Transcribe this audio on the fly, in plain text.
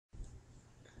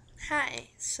Hi,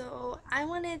 so I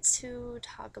wanted to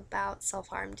talk about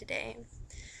self-harm today.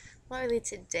 Not really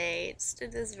today, just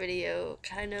did this video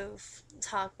kind of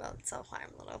talk about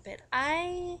self-harm a little bit.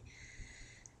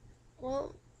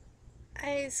 Well,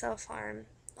 I self-harm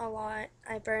a lot.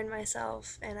 I burn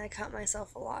myself and I cut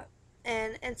myself a lot.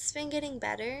 And it's been getting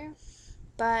better,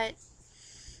 but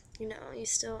you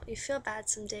feel bad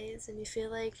some days and you feel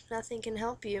like nothing can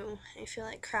help you. You feel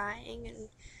like crying and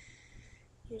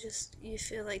you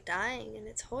feel like dying, and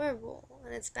it's horrible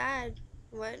and it's bad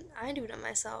what I do to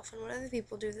myself and what other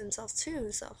people do to themselves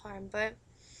too, self-harm, but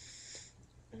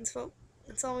it's what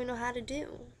it's all we know how to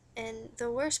do. And the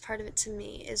worst part of it to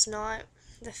me is not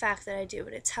the fact that I do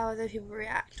it, it's how other people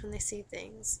react when they see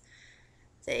things.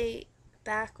 They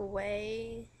back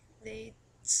away, they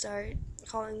start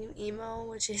calling you emo,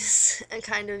 which is a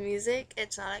kind of music,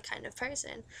 it's not a kind of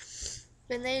person.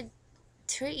 Then they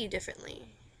treat you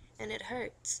differently, and it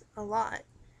hurts a lot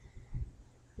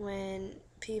when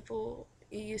people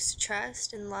you used to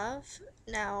trust and love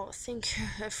now think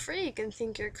you're a freak and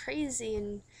think you're crazy.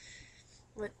 And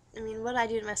what I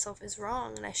do to myself is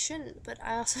wrong and I shouldn't, but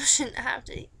I also shouldn't have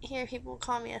to hear people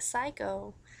call me a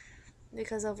psycho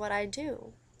because of what I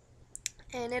do.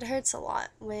 And it hurts a lot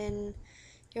when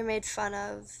you're made fun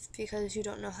of because you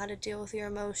don't know how to deal with your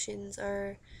emotions,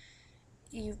 or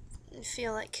you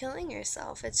feel like killing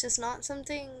yourself. It's just not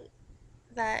something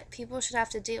that people should have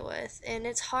to deal with, and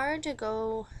it's hard to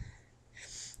go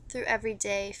through every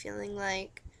day feeling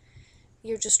like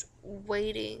you're just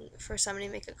waiting for somebody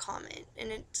to make a comment.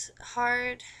 And it's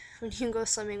hard when you go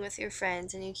swimming with your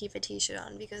friends and you keep a t-shirt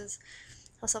on because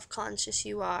how self-conscious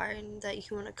you are and that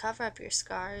you want to cover up your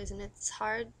scars, and it's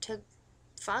hard to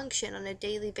function on a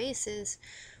daily basis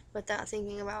without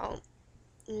thinking about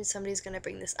somebody's going to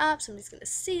bring this up, somebody's going to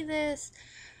see this,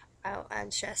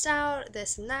 I'm stressed out,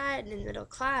 this and that. And in middle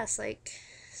class, like,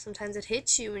 sometimes it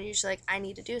hits you and you're just like, I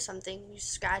need to do something. You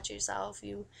scratch yourself,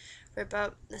 you rip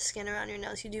up the skin around your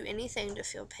nose, you do anything to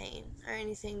feel pain or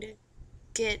anything to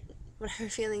get whatever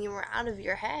feeling you were out of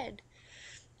your head.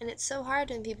 And it's so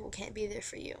hard when people can't be there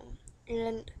for you.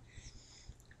 And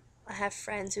I have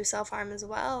friends who self-harm as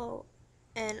well,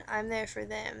 and I'm there for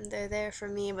them, they're there for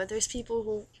me, but there's people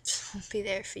who won't be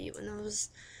there for you, and those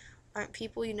aren't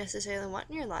people you necessarily want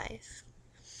in your life.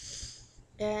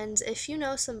 And if you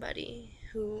know somebody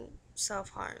who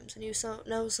self-harms and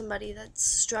know somebody that's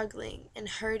struggling and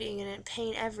hurting and in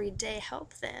pain every day,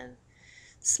 help them.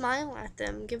 Smile at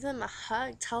them, give them a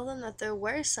hug, tell them that they're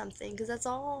worth something, because that's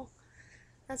all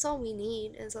we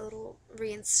need is a little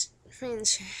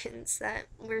reinsurance that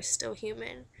we're still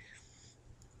human.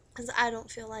 Because I don't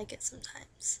feel like it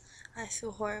sometimes. I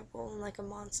feel horrible and like a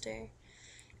monster.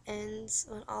 And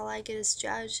when all I get is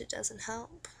judged, it doesn't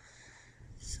help.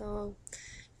 So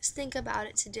just think about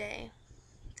it today.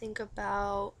 Think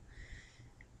about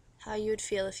how you would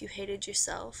feel if you hated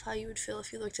yourself, how you would feel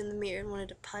if you looked in the mirror and wanted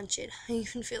to punch it, how you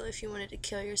would feel if you wanted to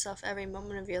kill yourself every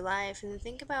moment of your life. And then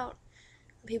think about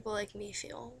how people like me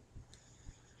feel.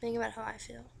 Think about how I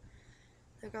feel.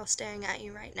 The girl staring at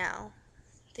you right now.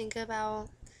 Think about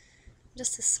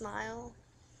just a smile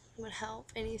would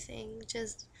help, anything,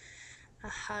 just a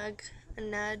hug, a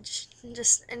nudge,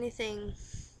 just anything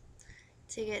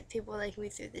to get people like me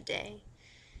through the day.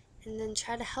 And then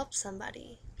try to help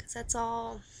somebody, because that's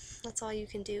all you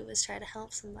can do is try to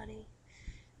help somebody.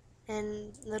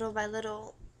 And little by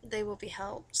little they will be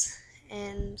helped.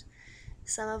 And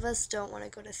some of us don't want to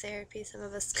go to therapy, some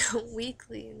of us go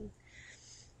weekly, and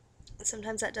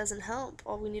sometimes that doesn't help.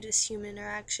 All we need is human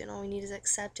interaction, all we need is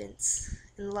acceptance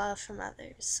and love from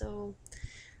others. So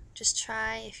just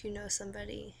try, if you know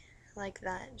somebody like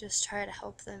that, just try to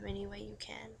help them any way you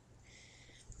can.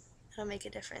 It'll make a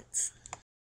difference.